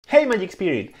Hey Magic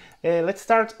Spirit! Let's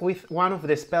start with one of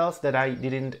the spells that I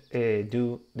didn't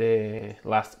do the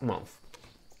last month.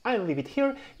 I'll leave it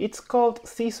here. It's called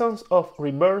Seasons of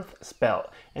Rebirth spell,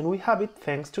 and we have it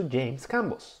thanks to James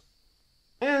Campos.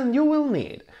 And you will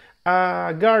need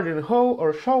a garden hoe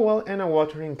or shovel and a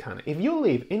watering can. If you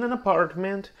live in an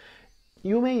apartment,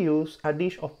 you may use a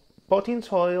dish of potting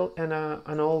soil and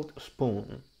an old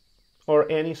spoon,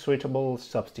 or any suitable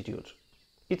substitute.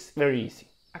 It's very easy.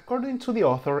 According to the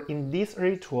author, in this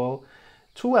ritual,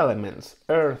 two elements,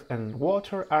 earth and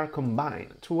water, are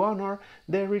combined to honor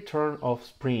the return of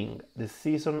spring, the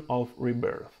season of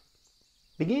rebirth.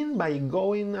 Begin by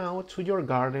going out to your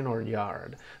garden or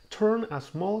yard. Turn a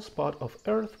small spot of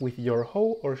earth with your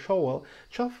hoe or shovel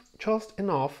just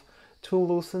enough to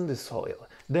loosen the soil.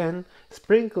 Then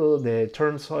sprinkle the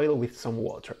turned soil with some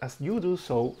water. As you do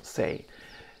so, say,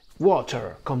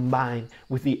 "Water combine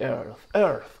with the earth,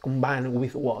 earth combine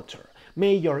with water.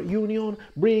 May your union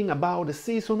bring about the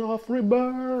season of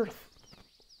rebirth."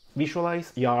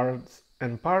 Visualize yards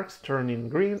and parks turning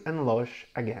green and lush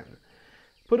again.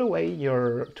 Put away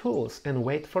your tools and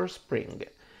wait for spring.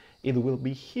 It will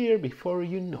be here before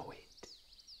you know it.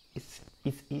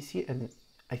 It's easy, and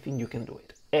I think you can do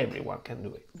it. Everyone can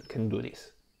do it. Can do this.